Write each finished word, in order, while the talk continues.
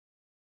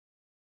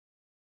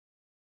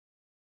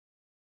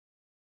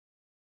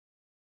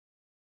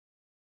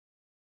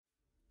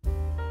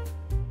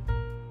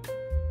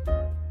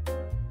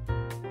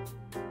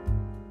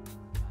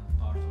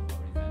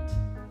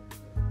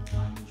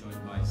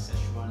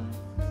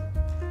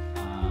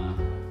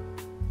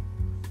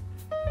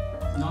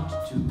Szechuan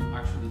not to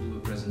actually do a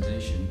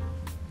presentation,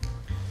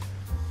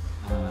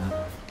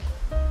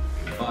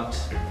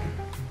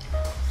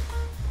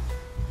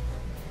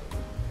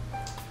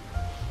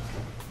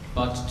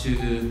 but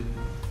to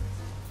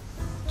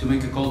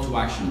make a call to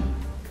action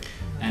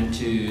and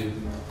to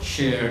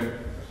share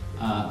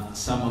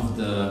some of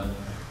the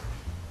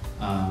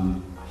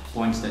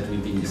points that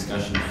we've been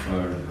discussing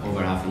for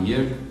over half a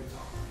year.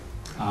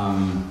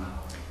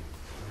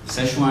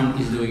 Zexuan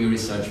is doing a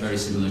research very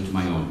similar to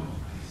my own.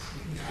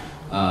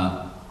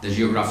 The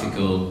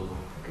geographical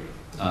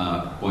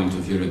point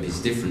of Europe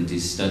is different.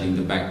 He's studying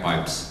the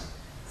bagpipes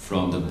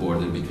from the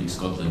border between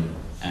Scotland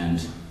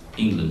and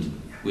England,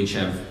 which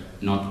have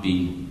not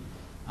been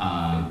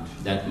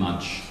that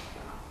much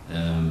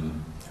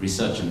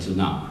research until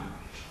now.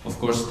 Of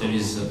course, there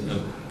is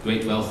a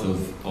great wealth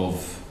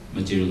of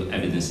material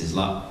evidences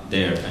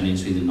there, and in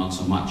Sweden not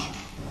so much.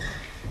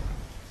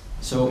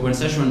 So when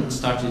Zexuan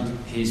started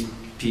his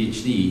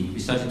PhD, we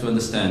started to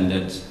understand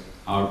that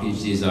our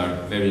PhDs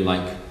are very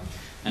alike,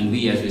 and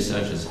we as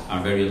researchers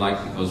are very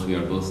alike because we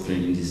are both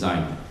trained in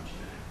design.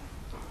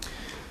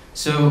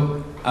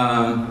 So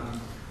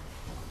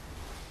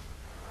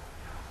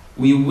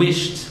we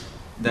wished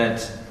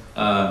that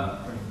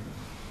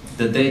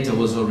the data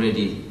was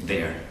already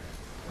there,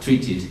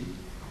 treated,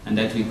 and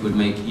that we could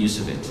make use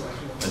of it,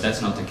 but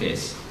that's not the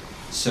case.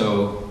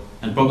 So,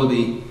 and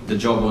probably the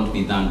job won't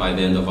be done by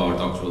the end of our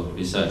doctoral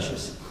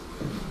researches.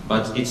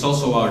 But it's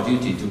also our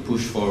duty to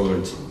push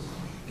forward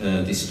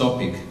this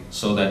topic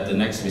so that the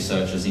next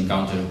researchers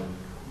encounter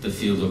the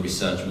field of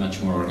research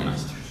much more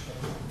organized.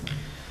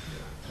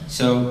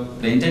 So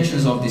the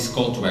intentions of this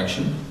call to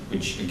action,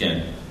 which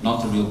again,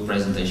 not a real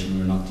presentation,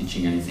 we're not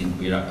teaching anything,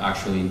 we are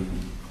actually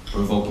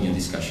provoking a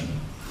discussion.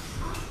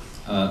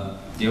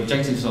 The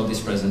objectives of this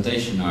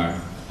presentation are,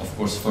 of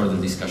course, further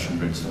discussion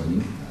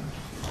brainstorming,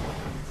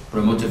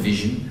 promote a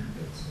vision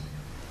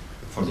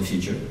for the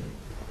future,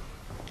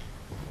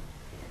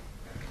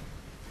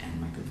 and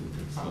my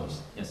computer is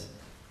closed. Yes.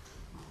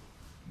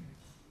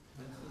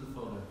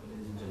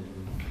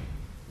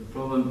 The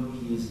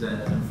problem is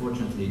that,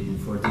 unfortunately,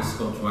 for this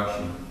call to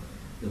action,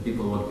 the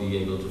people won't be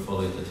able to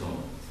follow it at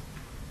home.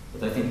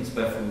 But I think it's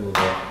preferable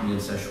that me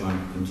and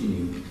Zexuan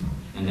continue,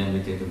 and then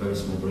we take a very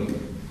small break,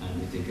 and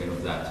we take care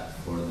of that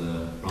for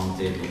the round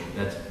table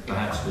that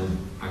perhaps will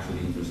actually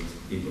interest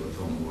people at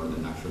home more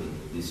than actually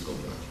this call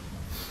to action.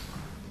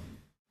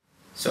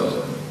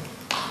 So,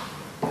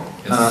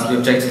 the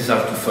objectives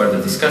are to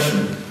further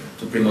discussion,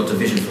 to promote a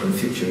vision for the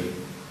future,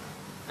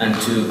 and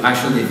to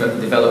actually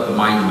develop a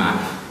mind map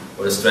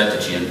or a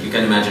strategy. And you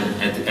can imagine,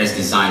 as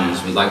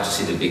designers, we like to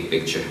see the big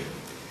picture.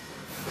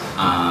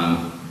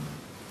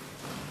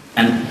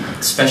 And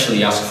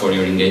especially ask for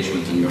your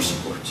engagement and your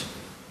support.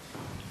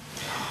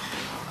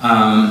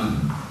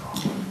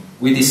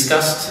 We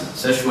discussed,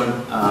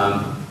 Zexuan,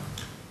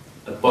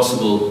 a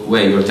possible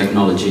way or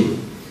technology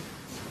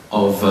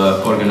of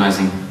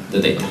organizing the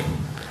data.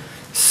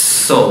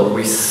 So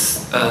we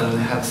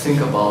have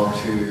think about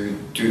to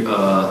do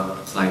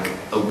like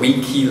a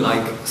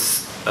wiki-like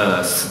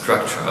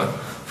structure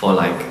for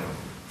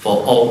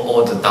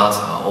all the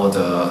data, all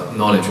the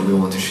knowledge we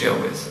want to share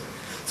with.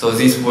 So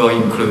this will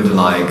include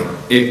like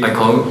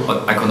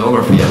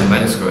iconography and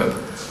manuscript,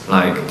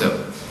 like the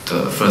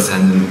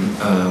first-hand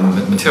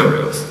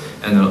materials,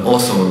 and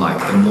also like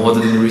the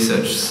modern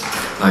research,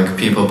 like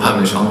people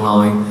publish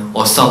online,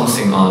 or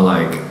something are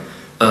like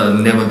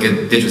never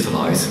get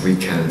digitalized. We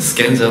can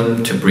scan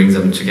them to bring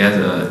them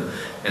together,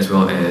 as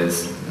well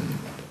as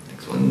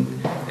next one,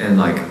 and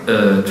like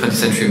 20th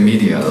century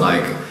media,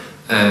 like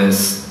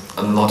as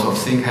a lot of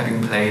things have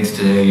been played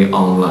today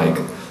on like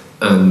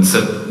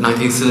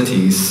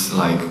 1930s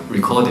like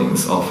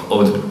recordings of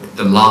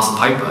the last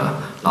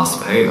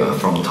paper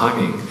from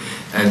timing,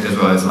 and as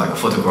well as like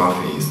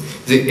photographies.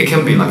 It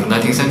can be like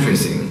 19th century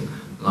thing.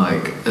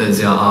 Like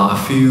there are a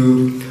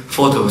few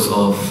photos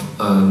of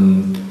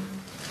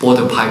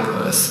border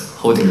pipers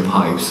holding the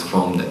pipes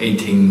from the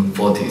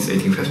 1840s,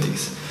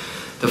 1850s.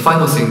 The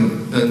final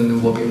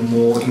thing will be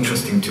more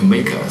interesting to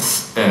make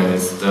us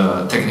as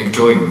the technical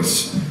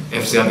drawings.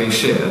 If they are being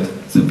shared,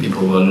 then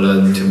people will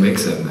learn to make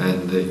them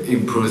and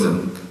improve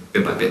them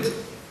bit by bit.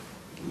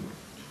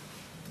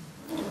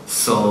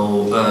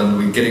 So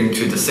we're getting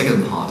to the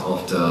second part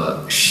of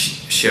the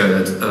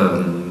shared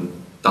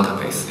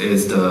database,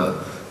 is the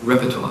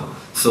repertoire.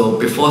 So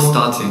before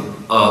starting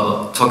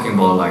talking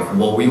about like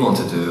what we want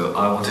to do,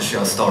 I want to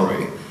share a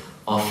story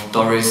of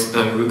Doris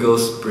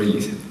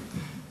Ruggles-Breed,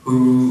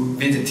 who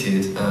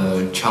visited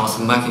Charles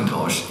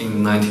Mackintosh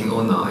in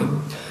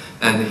 1909,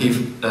 and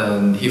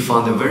he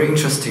found a very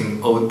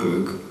interesting old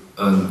book,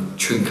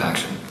 Tune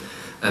collection,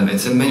 and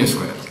it's a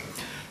manuscript.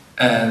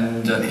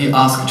 And he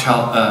asked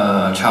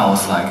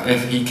Charles like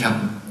if he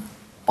can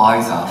buy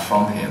that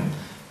from him,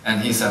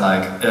 and he said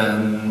like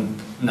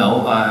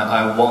no,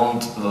 I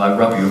won't like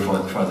rob you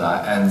for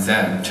that. And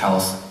then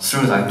Charles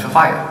threw that into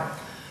fire,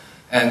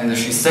 and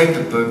she saved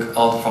the book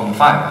out from the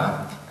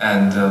fire,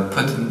 and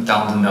put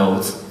down the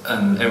notes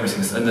and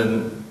everything, and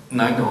then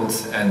 9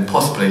 notes and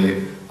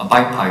possibly a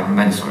bagpipe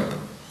manuscript.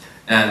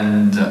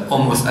 And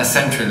almost a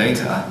century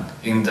later,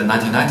 in the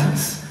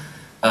 1990s,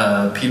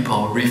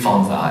 people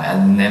refound that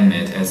and named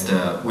it as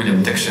the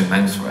William Dickson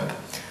manuscript,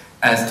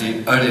 as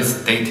the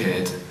earliest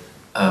dated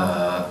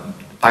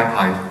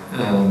bagpipe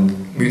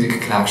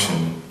music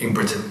collection in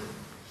Britain.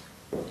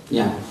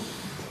 Yeah.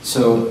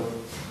 So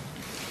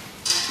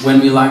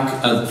when we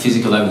lack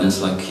physical evidence,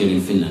 like here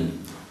in Finland,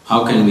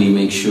 how can we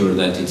make sure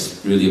that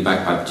it's really a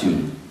bagpipe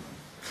tune?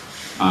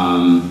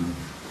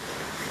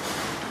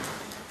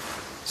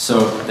 So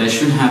there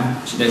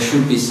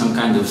should be some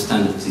kind of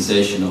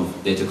standardization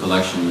of data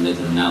collection and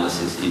data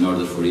analysis in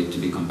order for it to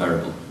be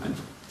comparable. Right?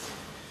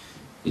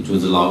 It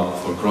would allow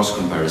for cross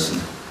comparison.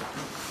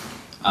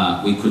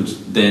 We could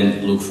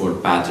then look for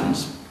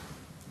patterns,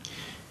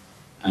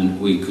 and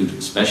we could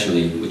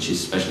especially, which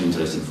is especially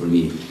interesting for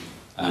me,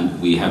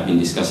 and we have been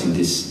discussing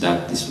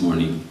that this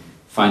morning,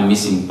 find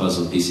missing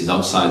puzzle pieces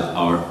outside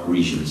our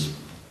regions.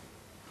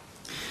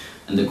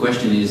 And the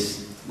question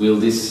is, will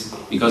this,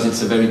 because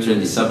it's a very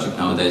trendy subject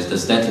nowadays,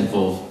 does that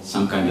involve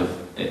some kind of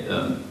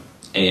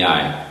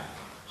AI?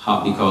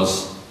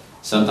 Because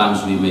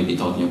sometimes we may be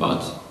talking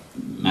about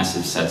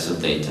massive sets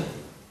of data.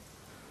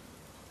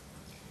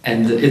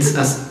 And it's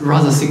a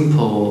rather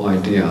simple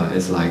idea.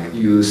 It's like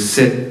you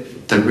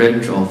set the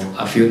range of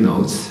a few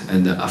notes,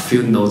 and a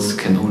few notes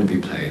can only be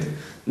played.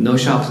 No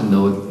sharps,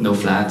 no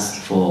flats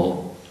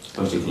for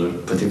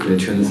particular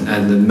tunes,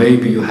 and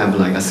maybe you have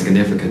like a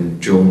significant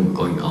drum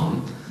going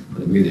on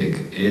for the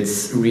music.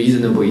 It's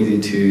reasonably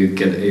easy to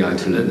get AI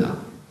to learn that.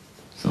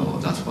 So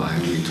that's why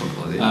we talk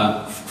about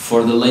it.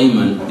 For the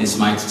layman, this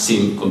might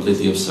seem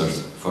completely absurd.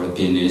 For a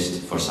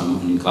pianist, for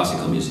someone in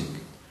classical music.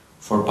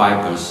 For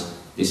pipers,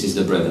 this is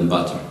the bread and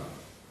butter.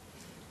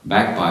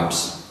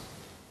 Bagpipes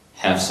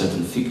have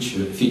certain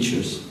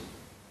features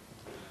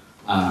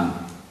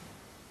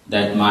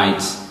that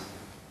might,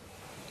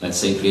 let's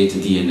say, create a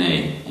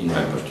DNA in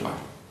repertoire.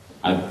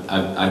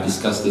 I've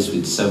discussed this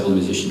with several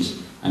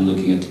musicians. I'm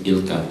looking at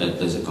Ilka, that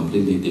does a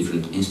completely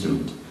different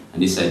instrument,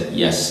 and he said,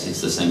 yes,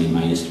 it's the same in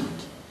my instrument.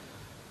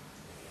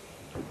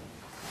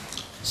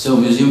 So,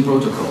 museum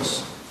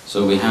protocols.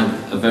 So we had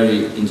a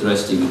very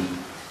interesting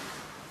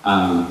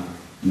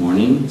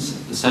morning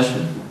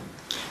session,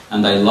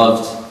 and I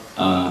loved,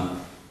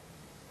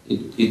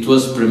 it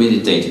was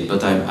premeditated,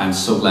 but I'm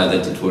so glad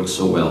that it worked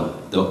so well,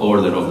 the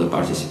order of the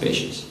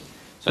participations.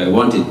 So I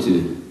wanted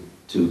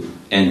to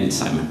end with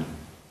Simon,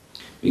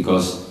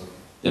 because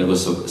there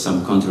was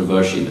some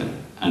controversy there,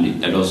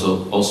 and there was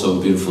also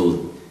a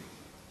beautiful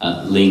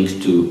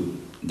link to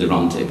the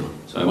round table.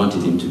 So I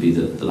wanted him to be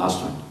the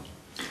last one.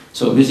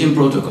 So museum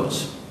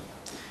protocols.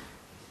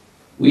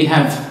 We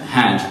have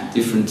had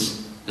a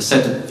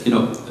set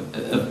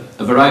of,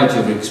 a variety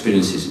of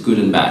experiences, good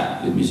and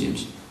bad, with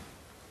museums.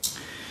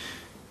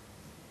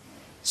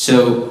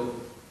 So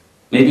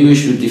maybe we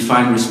should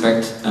define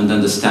respect and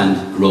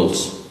understand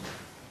roles.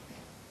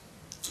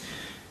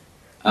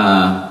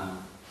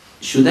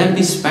 Should there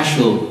be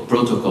special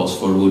protocols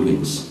for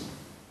woodwinds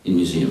in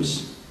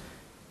museums?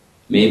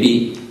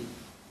 Maybe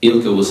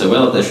Ilka will say,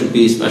 well, there should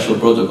be special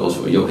protocols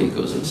for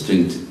yohikos and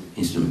stringed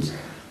instruments.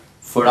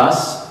 For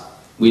us,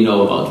 we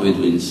know about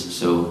woodwinds,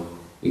 so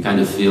we kind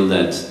of feel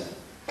that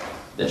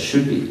there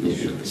should be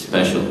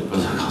special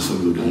protocols for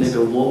woodwinds. A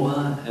little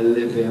warmer, a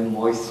little bit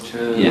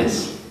moisture.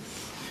 Yes.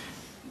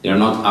 They are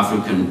not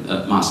African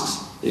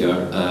masks, they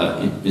are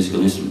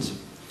musical instruments.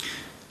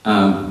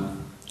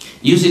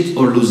 Use it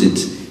or lose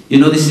it. You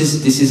know, this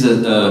is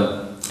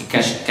a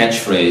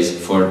catchphrase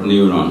for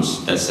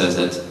neurons that says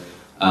that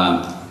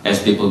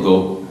as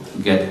people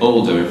get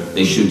older,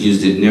 they should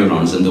use the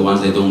neurons, and the ones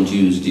they don't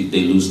use,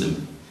 they lose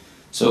them.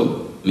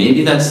 So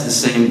maybe that's the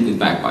same with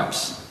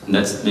bagpipes, and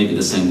that's maybe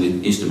the same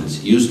with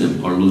instruments. Use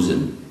them or lose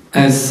them.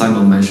 As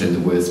Simon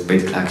mentioned with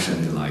bait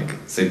collection,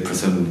 like they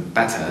preserve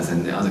better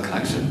than the other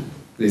collection.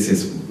 This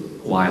is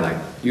why, like,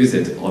 use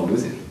it or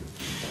lose it.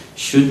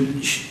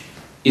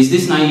 Is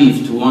this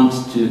naive to want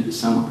to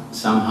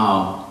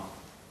somehow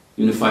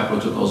unify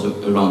protocols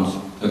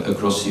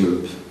across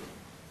Europe?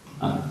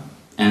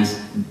 And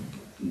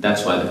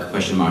that's why the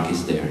question mark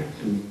is there.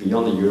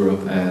 Beyond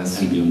Europe,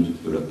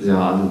 there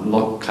are a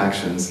lot of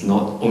collections,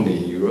 not only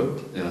in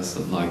Europe. There's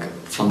like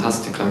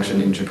fantastic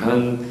collection in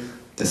Japan.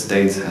 The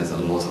States has a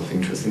lot of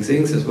interesting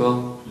things as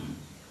well.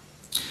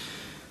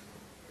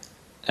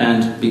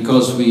 And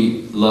because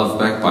we love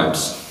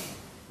bagpipes,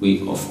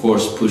 we of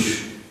course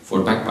push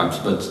for bagpipes,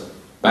 but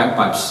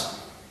bagpipes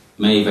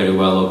may very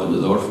well open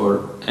the door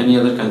for any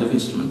other kind of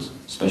instrument,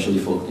 especially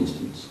folk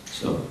instruments.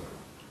 So,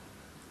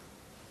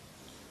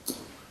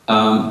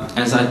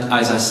 as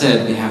I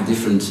said, we have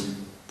different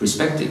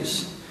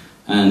perspectives,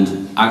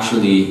 and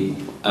actually,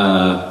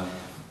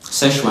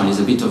 Zexuan is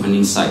a bit of an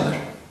insider,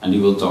 and he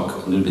will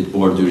talk a little bit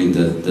more during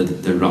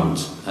the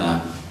round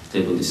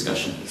table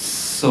discussion.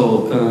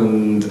 So,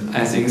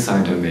 as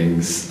insider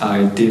means,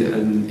 I did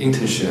an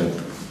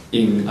internship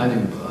in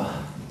Edinburgh,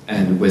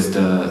 and with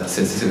the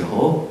Sibelius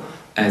Hall,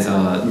 as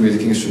a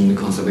music instrument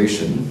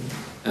conservation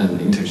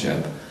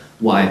internship,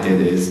 what I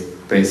did is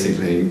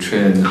basically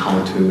train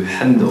how to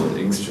handle the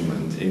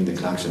instrument in the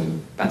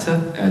collection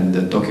better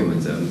and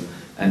document them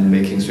and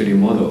making 3D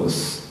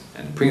models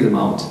and print them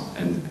out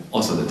and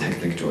also the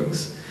technical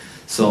drawings.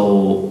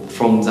 So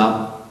from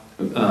that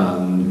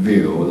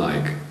view,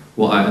 like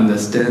what I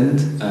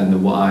understand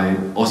and what I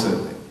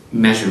also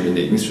measure in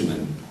the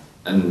instrument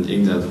and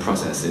in the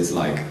process is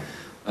like,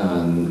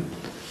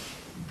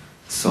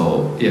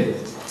 so yeah,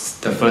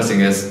 the first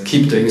thing is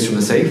keep the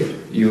instrument safe.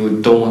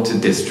 You don't want to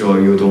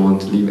destroy, you don't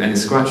want to leave any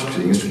scratch to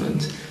the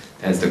instrument.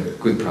 That's the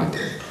good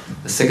practice.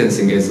 The second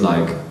thing is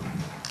like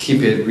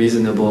keep it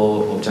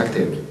reasonable,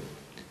 objective.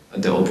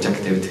 The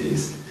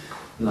objectivities,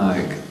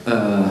 like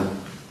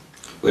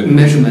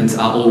measurements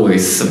are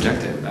always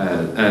subjective,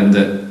 and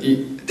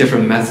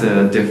different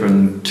method,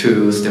 different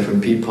tools,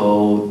 different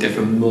people,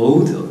 different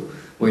mode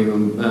when you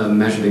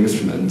measure the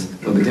instrument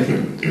will be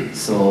different.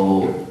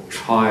 So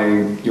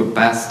try your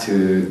best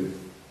to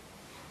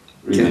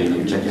remain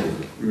objective.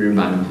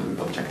 Remain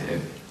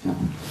objective. Yeah.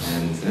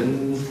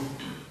 And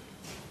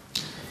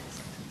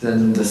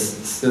then the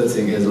third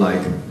thing is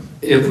like,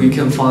 if we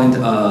can find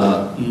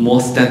a more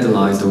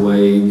standardized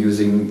way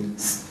using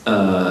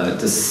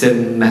the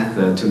same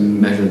method to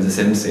measure the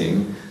same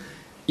thing,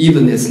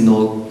 even it's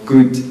not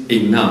good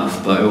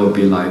enough, but it will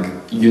be like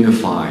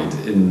unified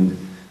in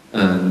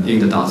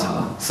the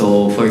data.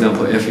 So for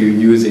example, if you're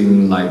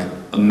using like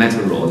a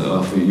metal rod, or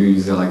if you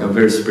use like a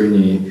very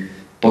springy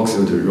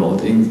boxwood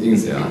rod in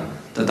there,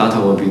 the data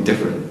will be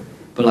different.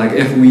 But like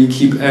if we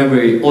keep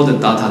all the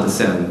data the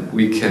same,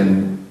 we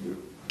can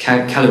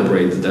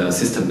calibrate the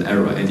system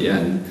error at the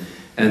end.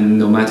 And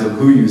no matter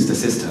who used the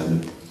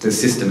system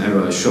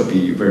error should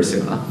be very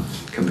similar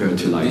compared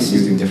to like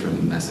using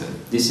different methods.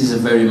 This is a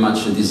very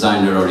much a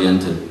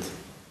designer-oriented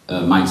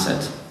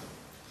mindset.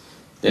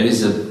 There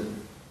is a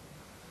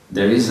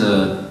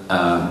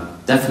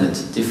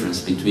definite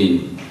difference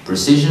between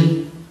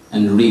precision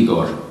and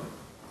rigor.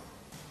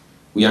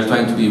 We are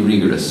trying to be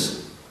rigorous.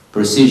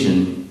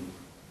 Precision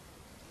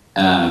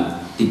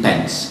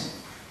depends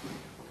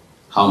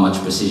how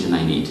much precision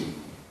I need,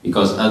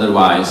 because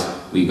otherwise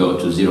we go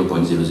to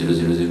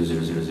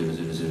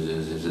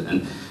 0.000000000,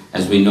 and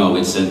as we know,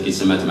 it's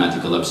a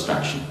mathematical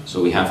abstraction.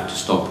 So we have to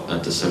stop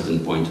at a certain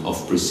point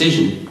of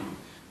precision.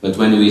 But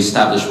when we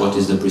establish what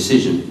is the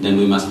precision, then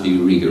we must be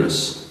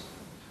rigorous.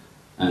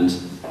 And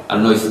I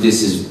don't know if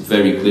this is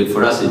very clear.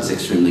 For us, it's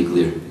extremely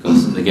clear,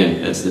 because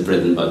again, that's the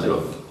bread and butter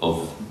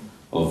of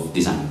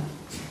design.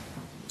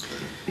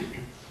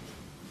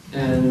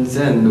 And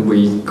then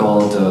we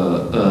got,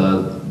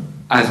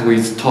 as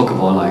we talk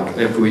about, like,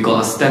 if we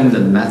got a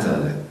standard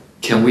method,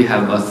 can we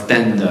have a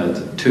standard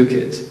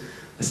toolkit,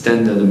 a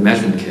standard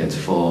measurement kit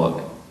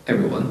for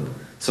everyone?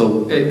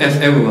 So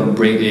if everyone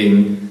bring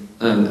in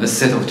a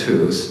set of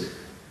tools,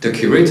 the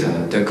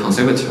curator, the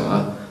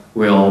conservator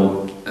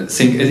will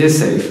think it is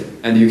safe,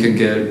 and you can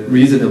get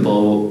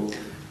reasonable,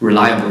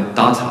 reliable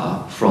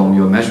data from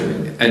your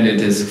measuring, and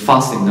it is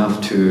fast enough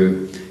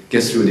to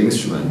get through the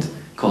instrument.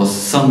 Because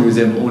some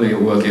museum only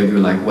will give you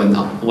like 1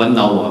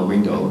 hour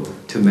window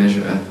to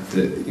measure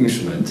the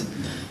instrument.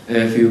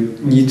 If you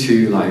need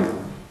to like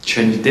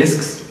change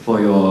discs for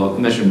your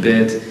measuring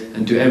bit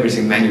and do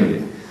everything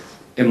manually,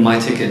 it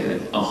might take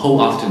a whole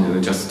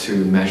afternoon just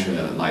to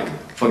measure, like,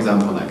 for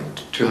example, like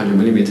 200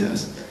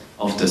 millimeters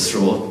of the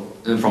throat,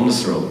 from the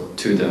throat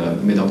to the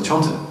middle of the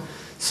charter.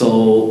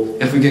 So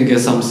if we can get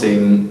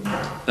something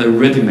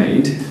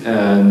ready-made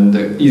and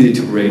easy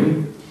to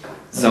bring,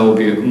 that will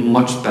be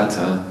much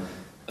better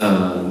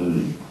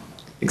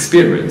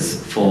experience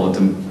for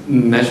the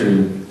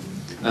measuring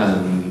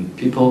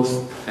people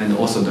and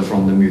also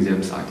from the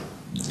museum side.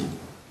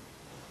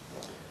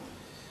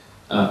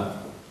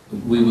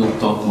 We will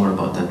talk more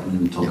about that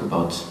when we talk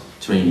about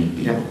training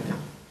people.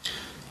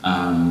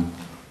 Yeah.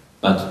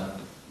 But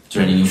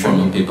training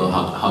informal people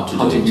how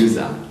to use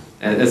that.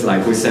 And it's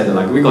like we said,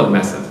 like we got a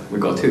method, we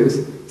got tools,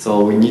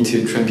 so we need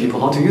to train people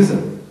how to use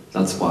them.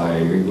 That's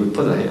why we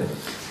put it here.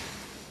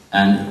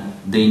 And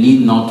they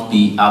need not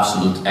be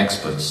absolute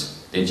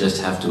experts. They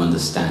just have to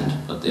understand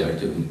what they are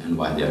doing and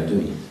why they are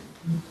doing it.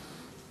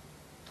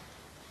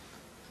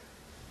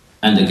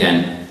 And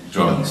again,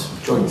 drawings.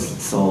 Drawings.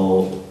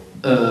 So,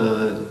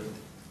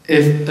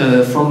 if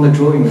from the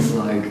drawings,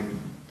 like,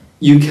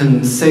 you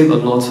can save a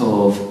lot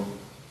of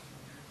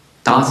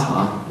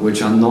data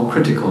which are not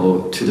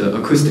critical to the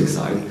acoustic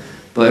side,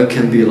 but it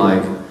can be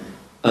like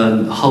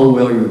how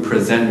well you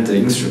present the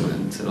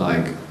instrument.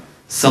 Like,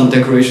 some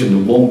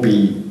decoration won't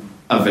be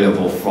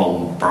available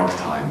from Baroque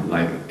time.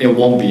 Like, it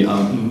won't be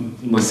a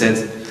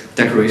mosaic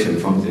decoration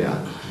from there.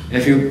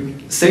 If you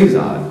save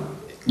that,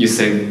 you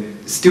save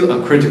still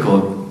a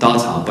critical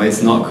data, but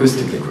it's not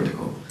acoustically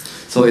critical.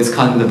 So it's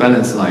kind of the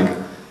balance, like,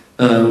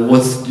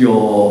 what's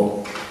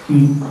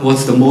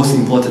the most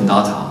important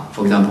data?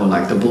 For example,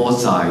 like the ball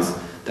size,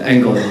 the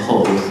angle of the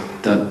hole,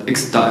 the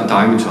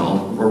diameter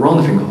of around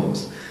the finger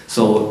holes.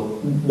 So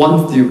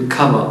once you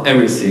cover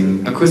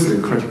everything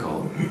acoustically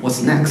critical,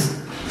 what's next?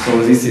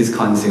 So this is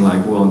kind of thing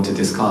like we want to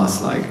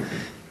discuss, like,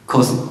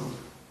 because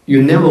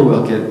you never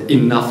will get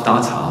enough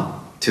data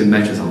to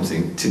measure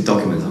something, to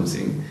document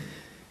something.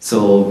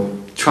 So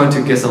try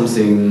to get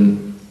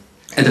something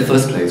at the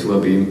first place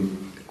will be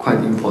quite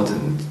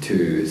important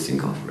to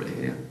think of,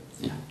 really.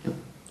 Yeah.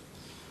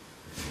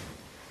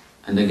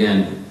 And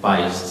again,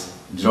 biased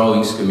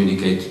drawings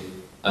communicate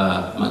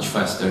much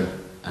faster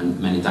and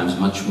many times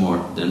much more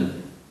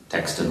than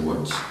text and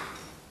words.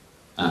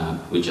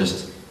 We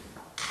just,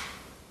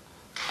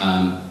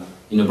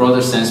 in a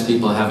broader sense,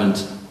 people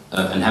haven't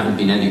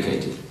been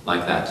educated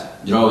like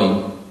that.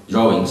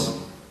 Drawings,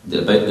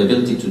 the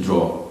ability to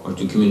draw or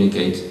to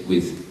communicate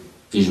with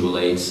visual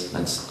aids,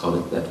 let's call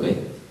it that way,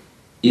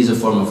 is a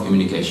form of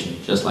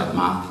communication, just like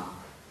math,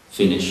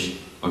 Finnish,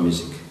 or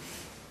music.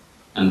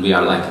 And we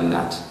are lacking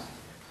that.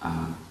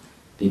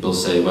 People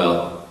say,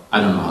 well, I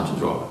don't know how to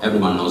draw.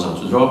 Everyone knows how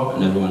to draw,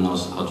 and everyone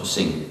knows how to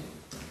sing.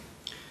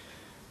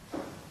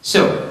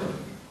 So,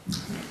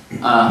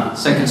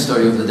 second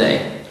story of the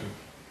day.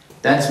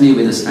 That's me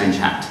with a strange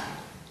hat.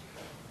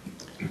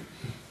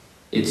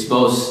 It's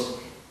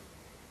both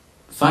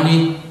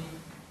funny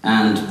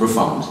and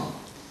profound.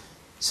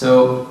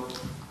 So,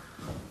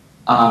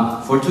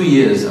 for 2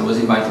 years I was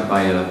invited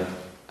by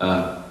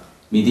a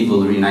medieval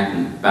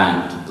reenactment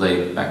band to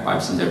play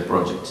bagpipes in their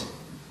project.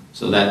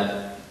 So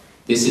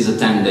this is a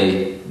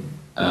 10-day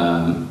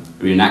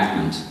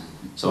reenactment.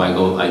 So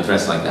I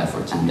dress like that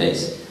for 10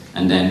 days.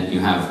 And then you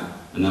have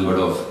a number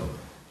of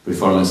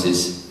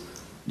performances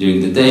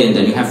during the day, and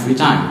then you have free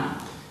time.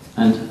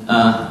 And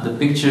the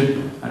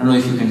picture, I don't know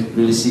if you can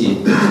really see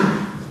it.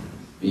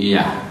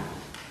 Yeah.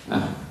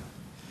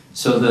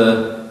 So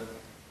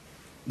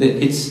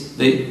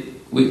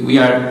we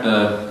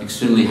are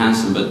extremely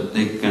handsome, but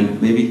they can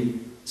maybe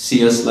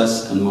see us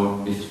less and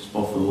more if it's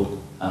possible,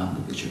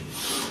 the picture.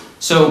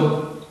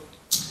 So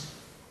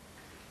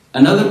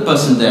another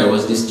person there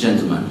was this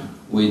gentleman,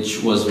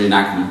 which was doing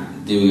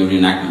a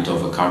reenactment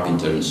of a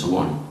carpenter and so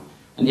on.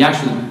 And he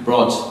actually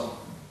brought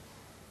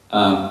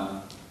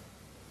a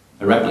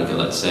replica,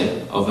 let's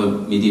say, of a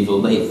medieval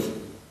lathe.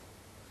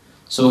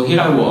 So here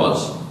I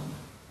was,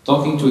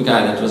 talking to a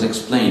guy that was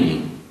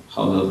explaining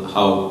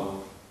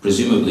how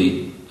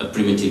presumably a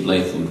primitive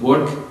lathe would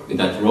work with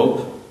that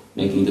rope,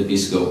 making the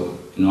piece go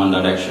in one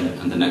direction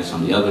and the next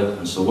on the other,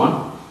 and so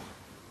on.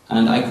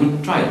 And I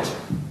could try it.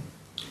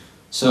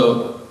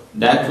 So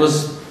that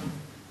was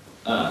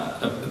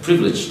a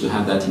privilege to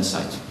have that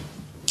insight.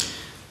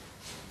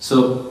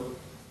 So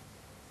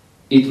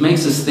it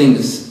makes us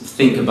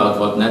think about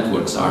what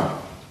networks are.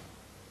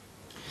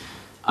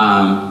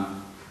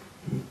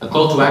 A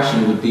call to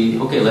action would be,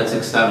 okay, let's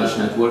establish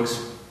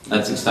networks,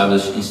 let's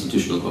establish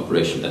institutional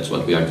cooperation. That's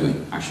what we are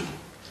doing, actually.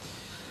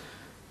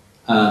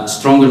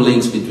 Stronger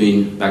links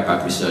between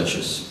bagpipe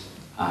researchers.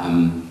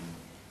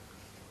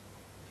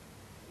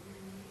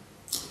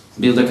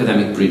 Build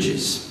academic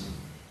bridges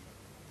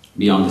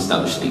beyond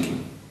established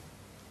thinking.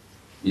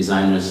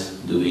 Designers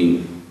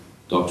doing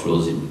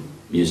doctorals in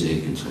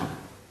music and so on.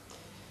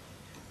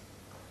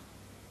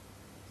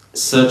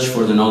 Search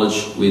for the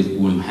knowledge with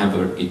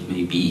whomever it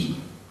may be.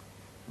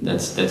 That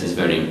is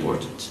very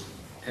important.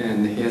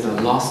 And here's a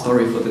last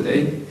story for the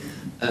day.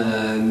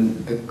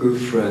 A good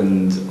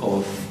friend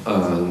of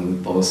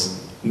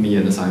both me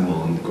and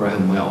Simon,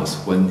 Graham Wells,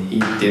 when he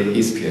did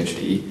his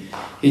PhD,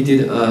 he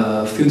did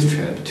a field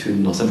trip to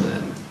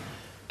Northumberland,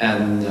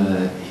 and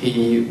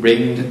he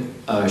ringed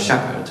a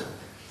shepherd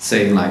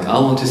saying like, I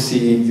want to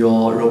see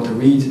your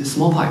rotary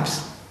small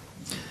pipes.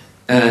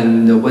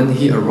 And when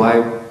he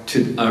arrived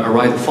to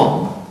the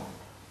farm,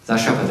 that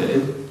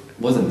shepherd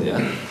wasn't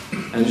there,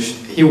 and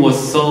he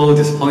was so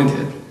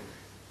disappointed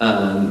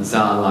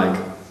that like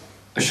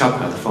a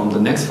shepherd from the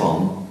next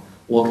farm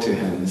walked to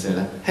him and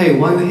said, hey,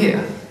 why are you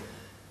here?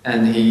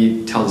 And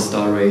he tells the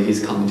story,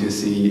 he's coming to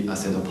see a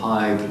set of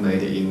pipe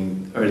made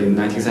in early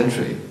 19th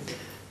century.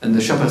 And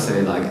the shepherd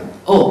said like,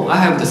 oh, I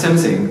have the same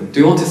thing,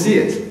 do you want to see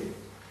it?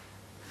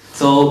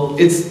 So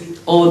it's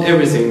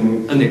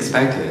everything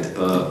unexpected,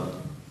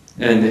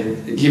 and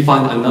he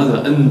found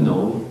another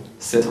unknown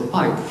set of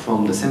pipe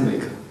from the same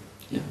maker.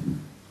 Yeah.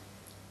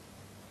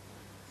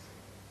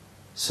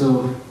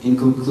 So, in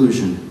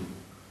conclusion,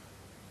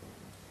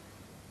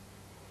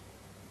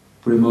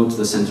 promote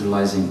the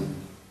centralizing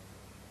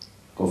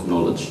of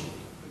knowledge.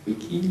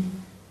 Wiki?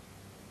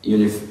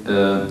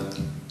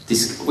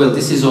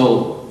 This is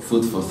all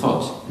food for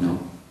thought, you know.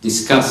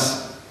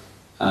 Discuss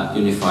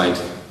unified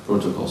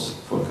protocols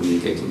for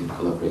communicating and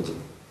collaborating.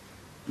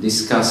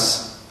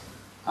 Discuss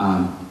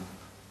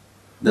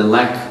the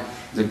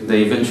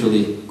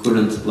eventually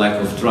current lack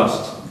of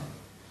trust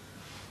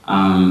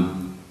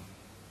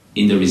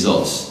in the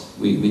results.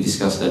 We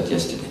discussed that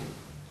yesterday.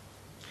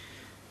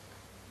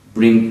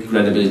 Bring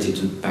credibility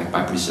to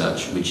bagpipe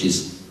research, which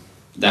is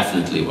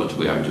definitely what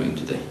we are doing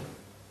today.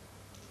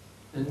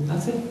 And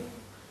that's it.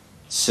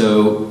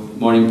 So,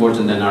 more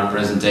important than our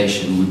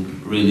presentation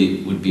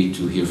would be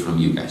to hear from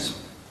you guys.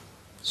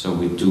 So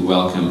we do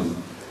welcome,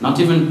 not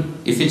even,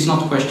 if it's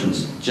not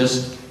questions,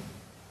 just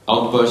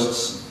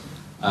outbursts,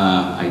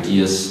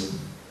 ideas,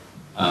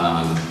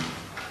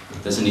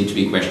 Doesn't need to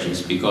be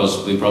questions,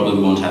 because we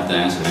probably won't have the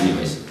answer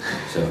anyways.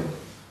 So,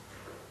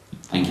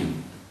 thank you.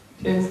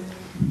 Yes.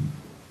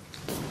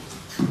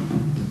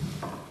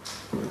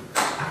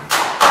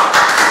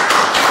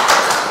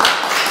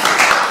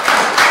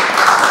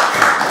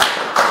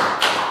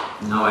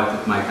 Now I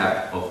put my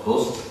cap of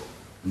host,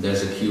 and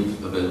there's a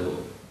cube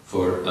available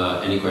for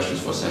any questions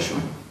for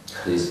Zexuan,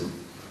 please.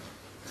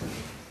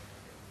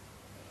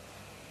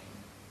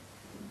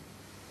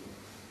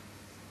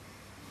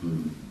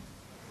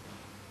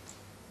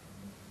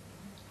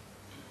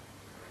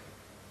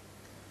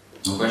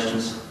 No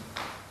questions?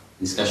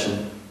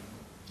 Discussion?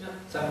 Yeah,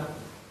 Sam.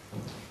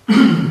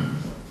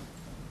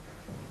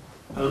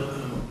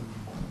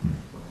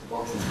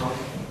 Box is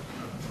talking.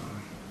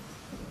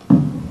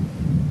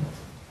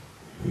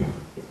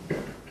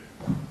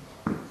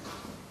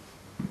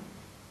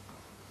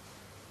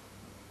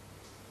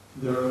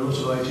 There are a lot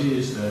of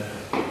ideas there,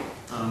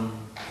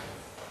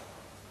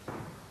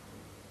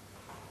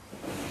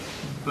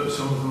 but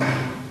some of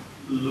them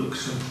look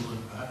simple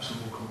and perhaps are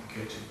more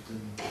complicated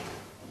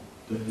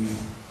than you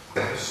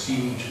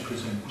seem to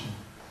present.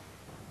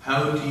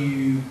 How do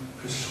you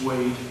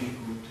persuade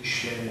people to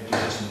share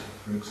data,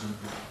 for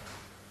example?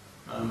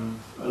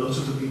 A lot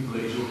of the people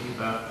that you're talking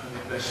about have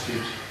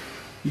invested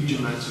huge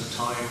amounts of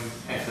time,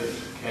 effort,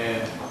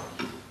 care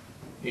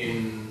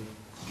in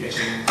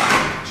getting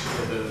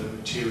together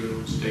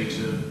materials,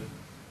 data,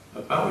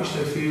 about which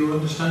they feel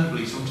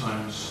understandably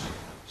sometimes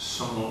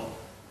somewhat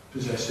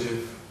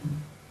possessive.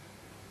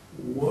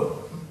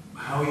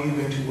 How are you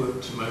going to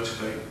work to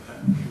motivate that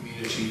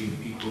community of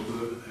people,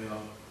 whoever they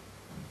are,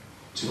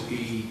 to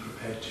be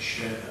prepared to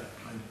share that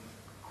kind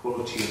of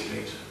quality of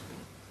data?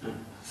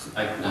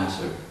 I can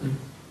answer.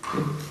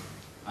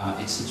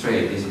 It's a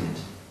trade, isn't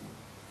it?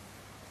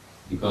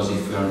 Because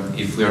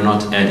if we are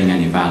not adding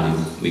any value,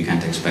 we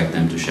can't expect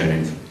them to share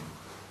anything.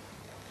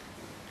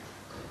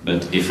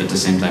 But if at the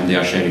same time they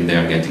are sharing, they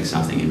are getting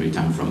something in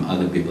return from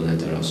other people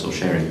that are also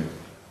sharing,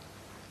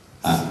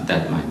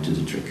 that might do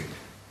the trick.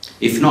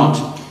 If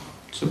not,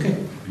 it's okay.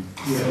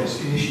 Yeah, it's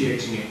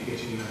initiating it,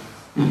 getting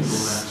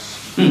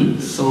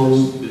enough So,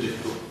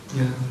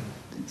 yeah.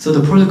 So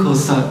the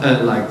protocols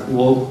are like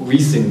what we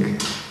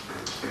think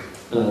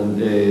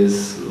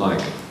is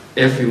like,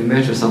 if you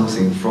measure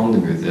something from the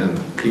museum,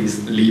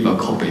 please leave a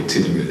copy to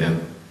the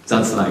museum.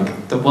 That's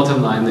like the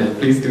bottom line there.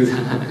 Please do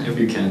that if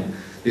you can.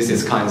 This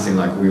is kind of thing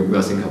like we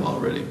are thinking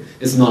about really.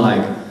 It's not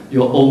like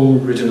your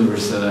own original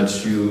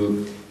research,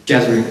 you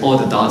gathering all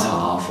the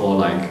data for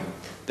like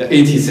the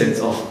 80 sets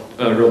of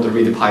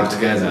rotary pipe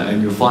together,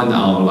 and you find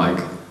out like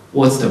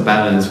what's the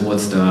balance,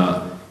 what's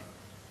the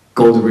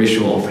gold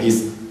ratio of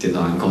his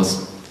design,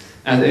 because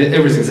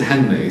everything's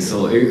handmade,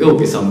 so it will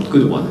be some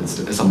good ones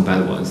and some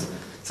bad ones.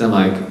 So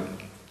like,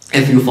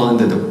 if you find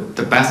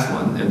the best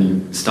one and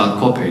you start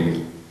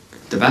copying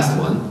the best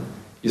one,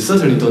 you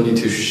certainly don't need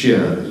to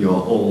share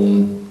your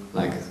own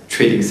like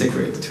trading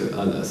secret to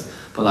others.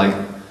 But like,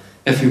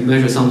 if you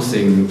measure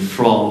something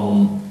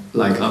from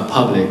like a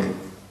public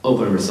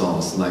open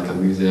resource, like a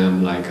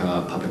museum, like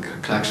a public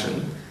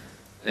collection,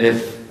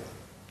 if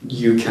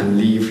you can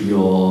leave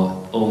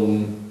your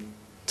own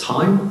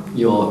time,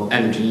 your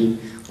energy,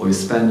 or you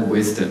spend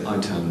with the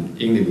item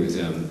in the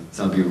museum,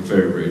 that would be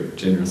very, very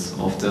generous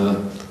of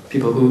the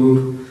people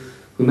who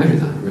measure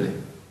that, really.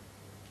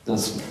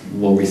 That's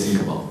what we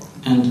think about.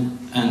 And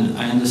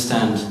I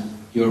understand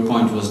your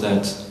point was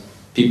that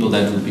people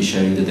that would be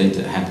sharing the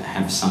data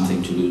have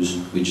something to lose,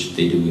 which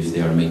they do if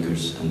they are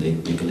makers and they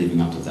make a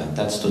living out of that.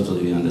 That's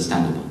totally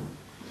understandable.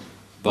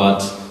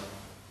 But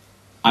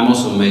I'm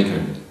also a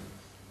maker,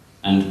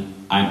 and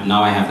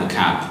now I have the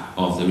cap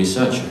of the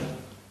researcher.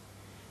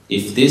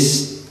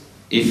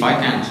 If I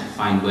can't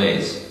find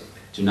ways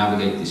to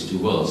navigate these two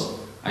worlds,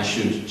 I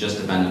should just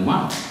abandon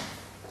one.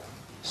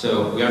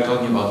 So we are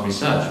talking about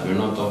research, we're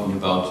not talking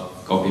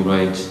about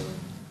copyright,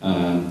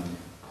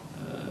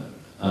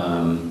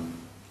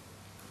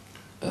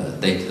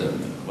 data,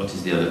 what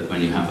is the other,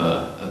 when you have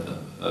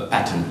a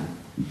pattern,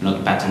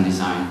 not pattern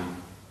design,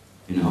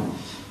 you know.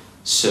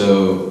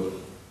 So,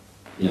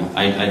 yeah,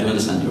 I do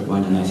understand your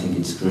point, and I think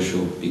it's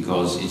crucial,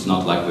 because it's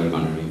not like we're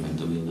going to reinvent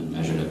the wheel and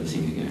measure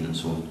everything again and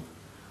so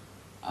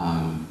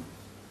on.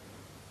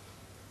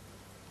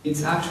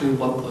 It's actually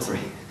one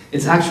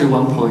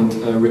point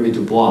Remy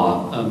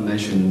Dubois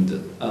mentioned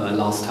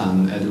last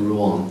time at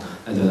Rouen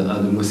at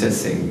the Musette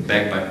thing.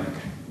 Bagpipe.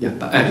 Yeah,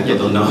 I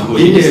don't know who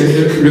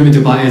Remy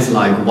Dubois is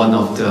like one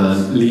of the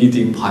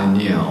leading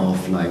pioneer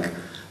of like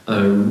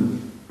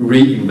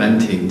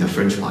reinventing the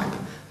French pipe,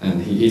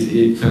 and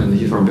he's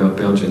from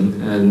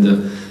Belgium,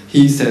 and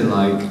he said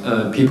like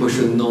people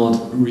should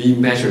not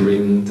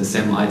remeasuring the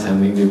same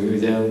item in the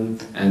museum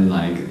and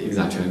like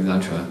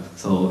etc.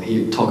 So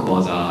he talked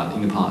about that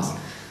in the past,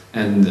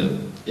 and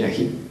yeah,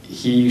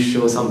 he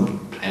showed some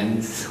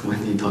plans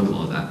when he talked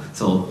about that.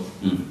 So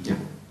yeah,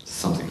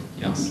 something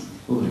else.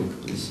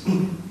 Please.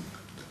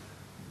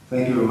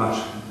 Thank you very much.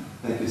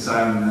 Thank you,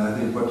 Simon. I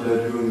think what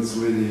you're doing is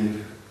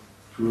really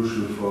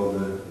crucial for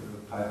the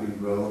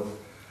piping world.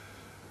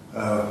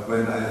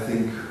 When I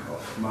think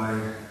of my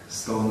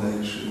Stone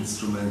Age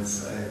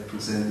instruments I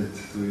presented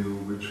to you,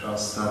 which are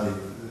studied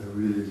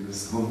really in the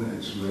Stone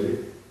Age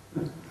way.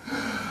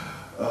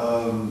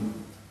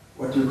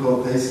 What you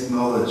call basic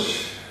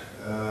knowledge,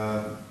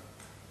 the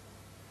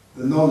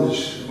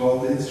knowledge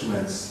about the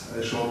instruments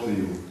I showed to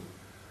you,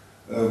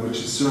 which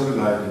is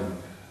circulating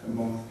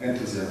among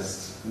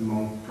enthusiasts,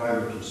 among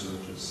private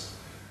researchers,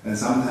 and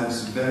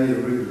sometimes very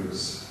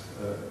rigorous,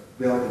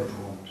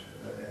 well-informed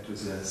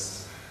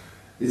enthusiasts.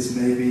 It's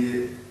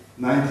maybe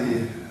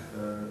 90,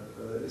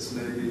 it's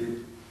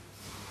maybe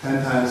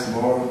 10 times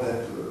more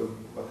than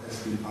what has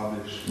been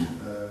published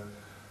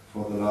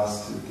for the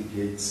last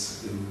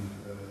decades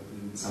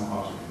in some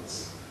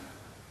articles.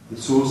 The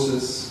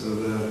sources,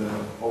 the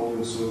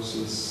audio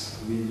sources,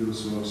 video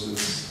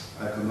sources,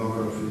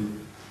 iconography,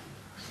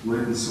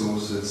 written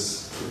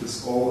sources, it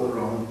is all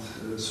around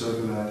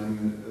circulating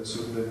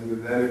in a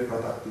very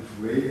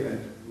productive way, and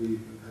we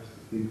have to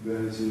think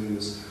very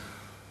serious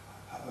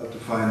to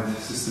find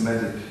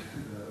systematic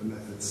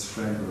methods,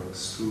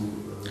 frameworks to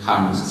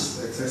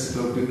harness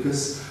accessible,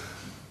 because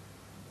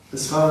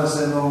as far as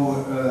I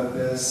know,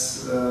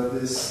 there's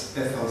this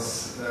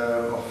ethos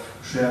of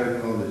sharing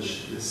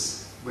knowledge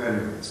is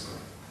very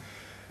widespread.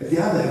 At the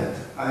other hand,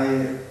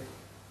 I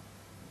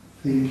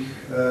think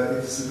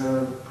it's a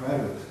very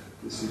private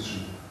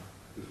decision.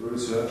 If a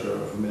researcher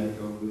of a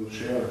maker will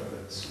share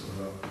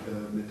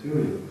that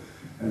material,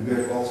 and we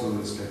have also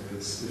respect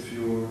this. If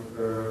you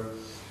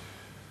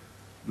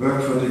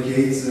work for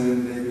decades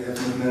and maybe have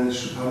not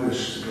managed to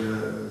publish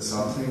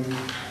something,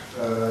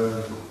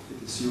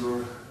 it is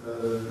your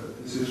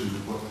decision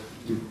what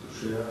you to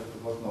share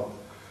and what not.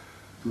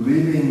 To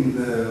leaving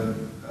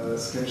the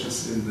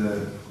sketches in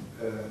the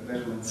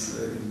measurements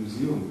in the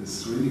museum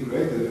is really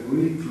great. It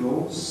really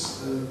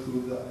close to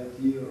the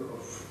idea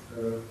of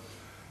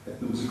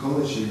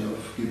ethnomusicology, of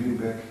giving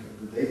back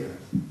the data.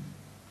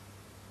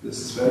 This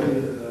is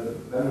very,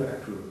 very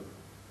accurate.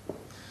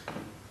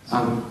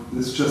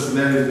 This is just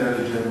very,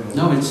 very general.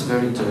 No, it's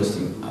very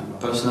interesting.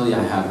 Personally,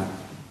 I have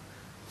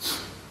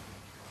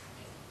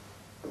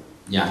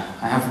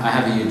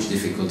a huge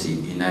difficulty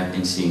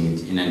in seeing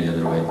it in any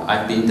other way.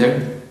 I've been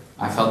there.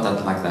 I felt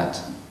that like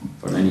that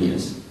for many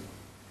years.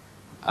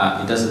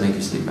 It doesn't make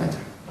you sleep better.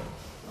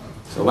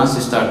 So once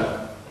you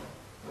start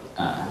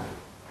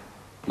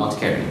not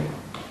caring,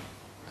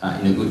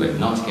 in a good way,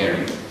 not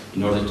caring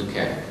in order to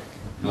care,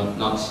 not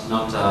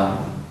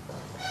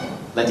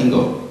letting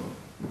go,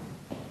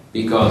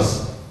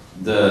 because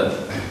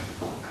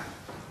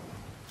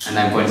and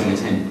I'm pointing at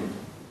him,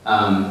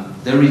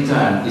 the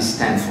return is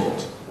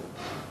tenfold.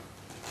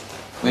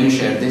 When you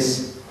share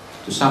this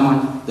to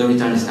someone, the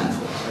return is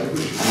tenfold. And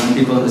when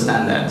people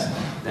understand that,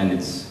 then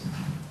it's...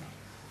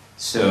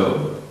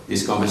 So,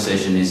 this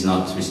conversation is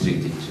not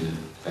restricted to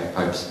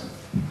bagpipes.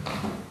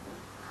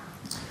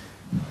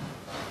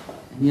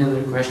 Any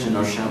other question,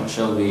 or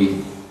shall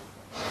we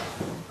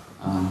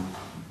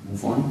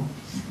move on?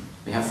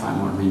 We have 5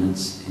 more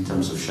minutes in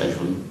terms of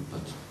scheduling,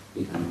 but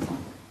we can move on.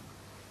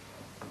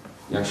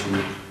 We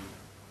actually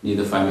need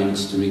the 5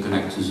 minutes to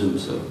reconnect to Zoom,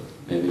 so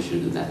maybe we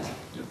should do that.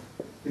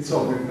 It's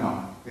all good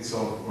now. It's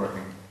all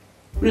working.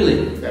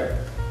 Really? Yeah.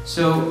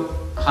 So,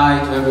 hi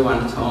to everyone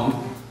at home.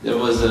 There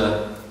was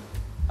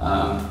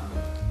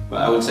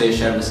I would say a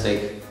shared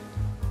mistake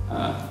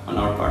on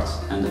our part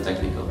and the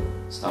technical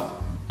stuff,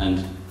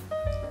 and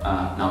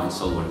now it's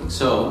all working.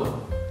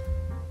 So,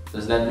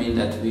 does that mean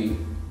that we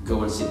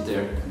go and sit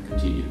there and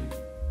continue?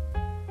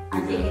 I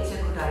think it's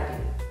a good idea.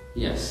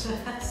 Yes.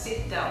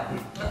 Sit down,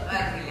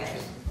 and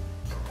relax.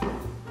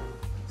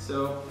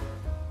 So,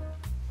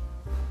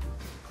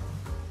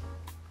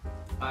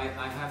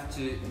 I have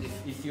to,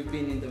 if you've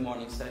been in the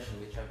morning session,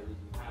 which I believe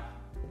you